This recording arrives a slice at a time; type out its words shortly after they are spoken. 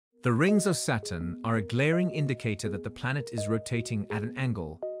The rings of Saturn are a glaring indicator that the planet is rotating at an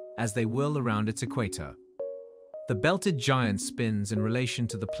angle as they whirl around its equator. The belted giant spins in relation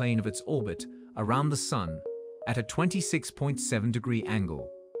to the plane of its orbit around the Sun at a 26.7-degree angle.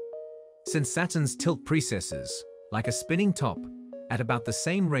 Since Saturn's tilt precesses, like a spinning top, at about the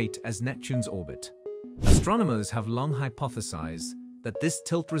same rate as Neptune's orbit, astronomers have long hypothesized that this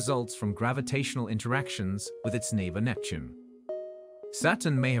tilt results from gravitational interactions with its neighbor Neptune.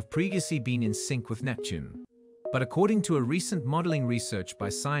 Saturn may have previously been in sync with Neptune, but according to a recent modeling research by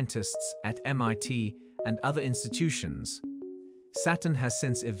scientists at MIT and other institutions, Saturn has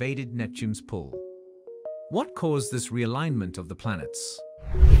since evaded Neptune's pull. What caused this realignment of the planets?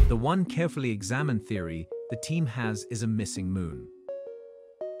 The one carefully examined theory the team has is a missing moon.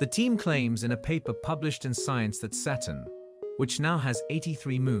 The team claims in a paper published in Science that Saturn, which now has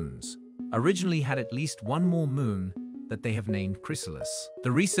 83 moons, originally had at least one more moon that they have named Chrysalis.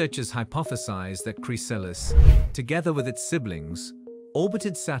 The researchers hypothesized that Chrysalis, together with its siblings,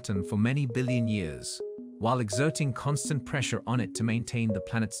 orbited Saturn for many billion years, while exerting constant pressure on it to maintain the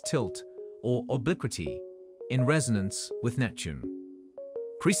planet's tilt, or obliquity, in resonance with Neptune.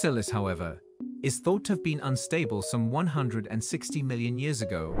 Chrysalis, however, is thought to have been unstable some 160 million years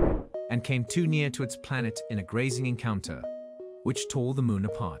ago and came too near to its planet in a grazing encounter, which tore the moon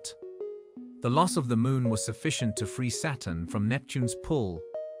apart. The loss of the moon was sufficient to free Saturn from Neptune's pull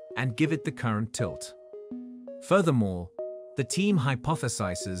and give it the current tilt. Furthermore, the team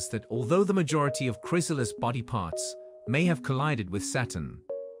hypothesizes that although the majority of Chrysalis body parts may have collided with Saturn,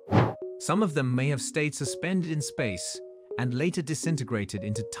 some of them may have stayed suspended in space and later disintegrated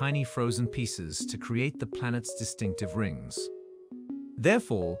into tiny frozen pieces to create the planet's distinctive rings.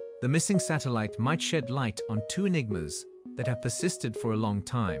 Therefore, the missing satellite might shed light on two enigmas that have persisted for a long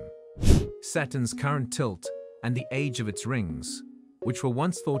time: Saturn's current tilt and the age of its rings, which were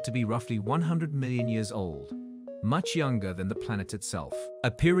once thought to be roughly 100 million years old, much younger than the planet itself. A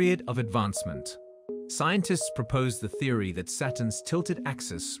period of advancement. Scientists propose the theory that Saturn's tilted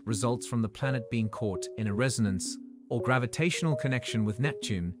axis results from the planet being caught in a resonance or gravitational connection with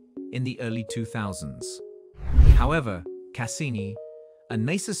Neptune in the early 2000s. However, Cassini, a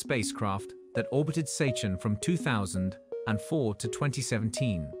NASA spacecraft that orbited Saturn from 2004 to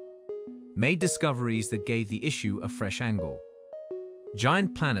 2017, made discoveries that gave the issue a fresh angle.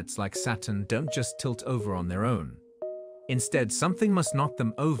 Giant planets like Saturn don't just tilt over on their own. Instead, something must knock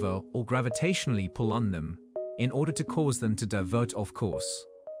them over or gravitationally pull on them in order to cause them to divert off course.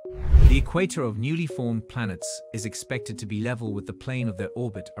 The equator of newly formed planets is expected to be level with the plane of their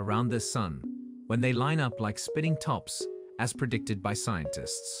orbit around their sun when they line up like spinning tops, as predicted by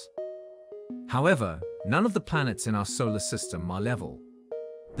scientists. However, none of the planets in our solar system are level.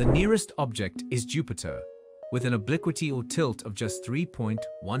 The nearest object is Jupiter, with an obliquity or tilt of just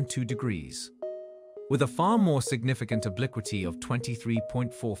 3.12 degrees. With a far more significant obliquity of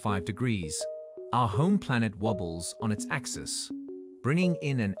 23.45 degrees, our home planet wobbles on its axis, bringing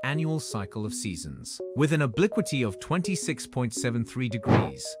in an annual cycle of seasons. With an obliquity of 26.73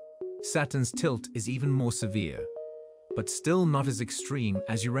 degrees, Saturn's tilt is even more severe, but still not as extreme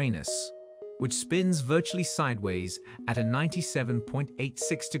as Uranus, which spins virtually sideways at a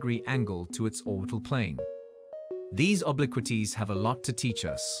 97.86-degree angle to its orbital plane. These obliquities have a lot to teach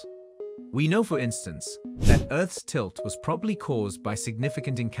us. We know, for instance, that Earth's tilt was probably caused by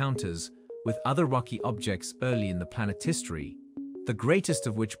significant encounters with other rocky objects early in the planet's history, the greatest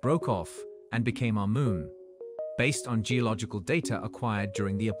of which broke off and became our moon, based on geological data acquired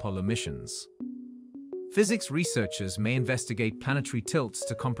during the Apollo missions. Physics researchers may investigate planetary tilts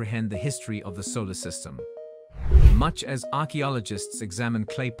to comprehend the history of the solar system, much as archaeologists examine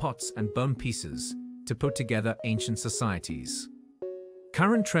clay pots and bone pieces to put together ancient societies.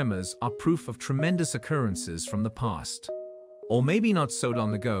 Current tremors are proof of tremendous occurrences from the past, or maybe not so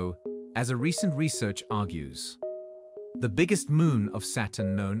long ago, as a recent research argues. The biggest moon of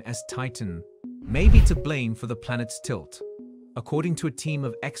Saturn, known as Titan, may be to blame for the planet's tilt, according to a team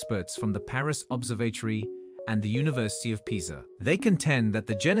of experts from the Paris Observatory and the University of Pisa. They contend that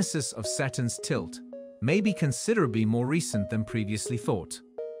the genesis of Saturn's tilt may be considerably more recent than previously thought.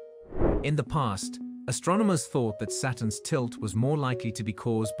 In the past, astronomers thought that Saturn's tilt was more likely to be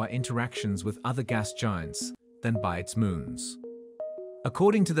caused by interactions with other gas giants than by its moons.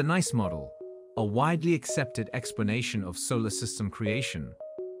 According to the NICE model, a widely accepted explanation of solar system creation,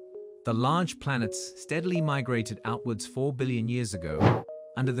 the large planets steadily migrated outwards 4 billion years ago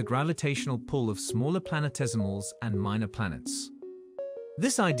under the gravitational pull of smaller planetesimals and minor planets.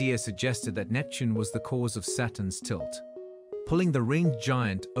 This idea suggested that Neptune was the cause of Saturn's tilt, pulling the ringed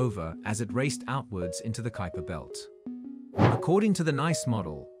giant over as it raced outwards into the Kuiper belt. According to the NICE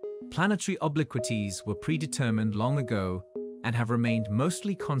model, Planetary obliquities were predetermined long ago and have remained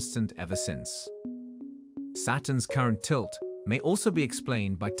mostly constant ever since. Saturn's current tilt may also be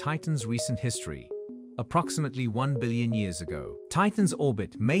explained by Titan's recent history, approximately 1 billion years ago. Titan's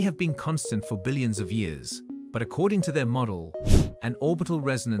orbit may have been constant for billions of years, but according to their model, an orbital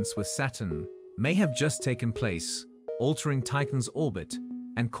resonance with Saturn may have just taken place, altering Titan's orbit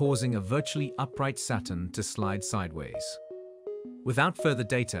and causing a virtually upright Saturn to slide sideways. Without further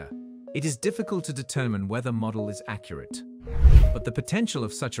data, it is difficult to determine whether the model is accurate. But the potential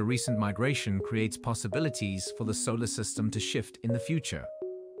of such a recent migration creates possibilities for the solar system to shift in the future.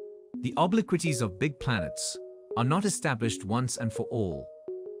 The obliquities of big planets are not established once and for all,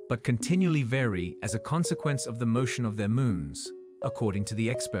 but continually vary as a consequence of the motion of their moons, according to the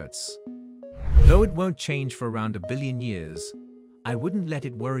experts. Though it won't change for around 1 billion years, I wouldn't let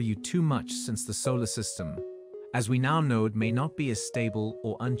it worry you too much, since the solar system, as we now know it, may not be as stable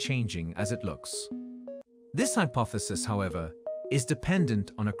or unchanging as it looks. This hypothesis, however, is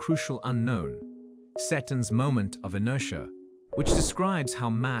dependent on a crucial unknown, Saturn's moment of inertia, which describes how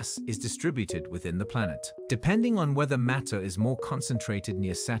mass is distributed within the planet. Depending on whether matter is more concentrated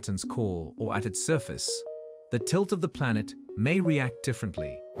near Saturn's core or at its surface, the tilt of the planet may react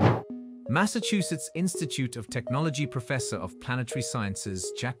differently. Massachusetts Institute of Technology professor of planetary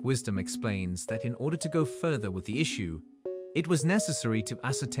sciences Jack Wisdom explains that in order to go further with the issue, it was necessary to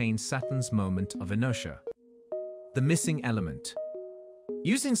ascertain Saturn's moment of inertia, the missing element.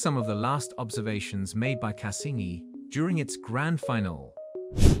 Using some of the last observations made by Cassini during its grand finale,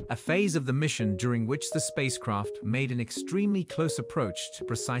 a phase of the mission during which the spacecraft made an extremely close approach to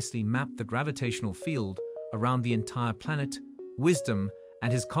precisely map the gravitational field around the entire planet, Wisdom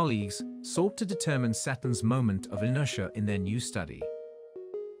and his colleagues sought to determine Saturn's moment of inertia in their new study.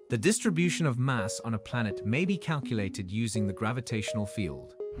 The distribution of mass on a planet may be calculated using the gravitational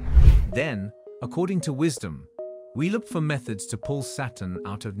field. Then, according to Wisdom, we looked for methods to pull Saturn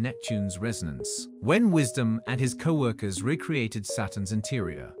out of Neptune's resonance. When Wisdom and his co-workers recreated Saturn's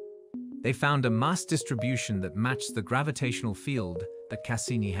interior, they found a mass distribution that matched the gravitational field that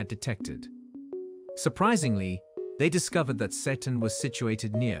Cassini had detected. Surprisingly, they discovered that Saturn was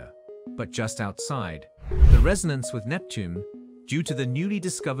situated near, but just outside, the resonance with Neptune due to the newly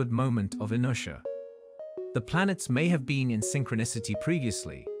discovered moment of inertia. The planets may have been in synchronicity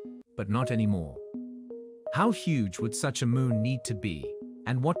previously, but not anymore. How huge would such a moon need to be,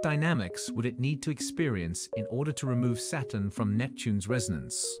 and what dynamics would it need to experience in order to remove Saturn from Neptune's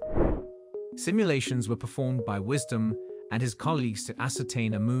resonance? Simulations were performed by Wisdom and his colleagues to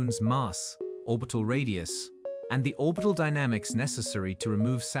ascertain a moon's mass, orbital radius, and the orbital dynamics necessary to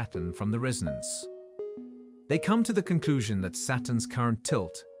remove Saturn from the resonance. They come to the conclusion that Saturn's current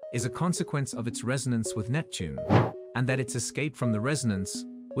tilt is a consequence of its resonance with Neptune, and that its escape from the resonance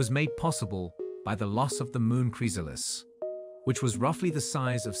was made possible by the loss of the moon Chrysalis, which was roughly the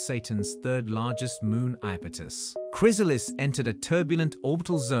size of Saturn's third largest moon Iapetus. Chrysalis entered a turbulent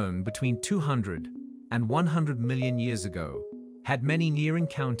orbital zone between 200 and 100 million years ago, had many near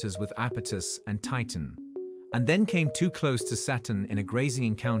encounters with Iapetus and Titan, and then came too close to Saturn in a grazing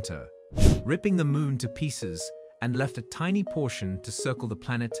encounter, ripping the moon to pieces and left a tiny portion to circle the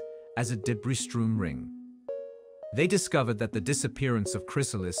planet as a debris-strewn ring. They discovered that the disappearance of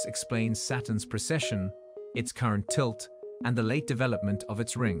Chrysalis explains Saturn's precession, its current tilt, and the late development of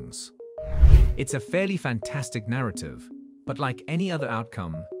its rings. It's a fairly fantastic narrative, but like any other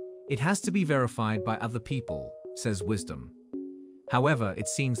outcome, it has to be verified by other people, says Wisdom. However, it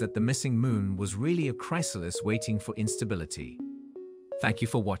seems that the missing moon was really a chrysalis waiting for instability. Thank you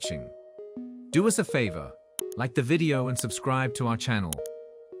for watching. Do us a favor, like the video and subscribe to our channel.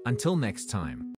 Until next time.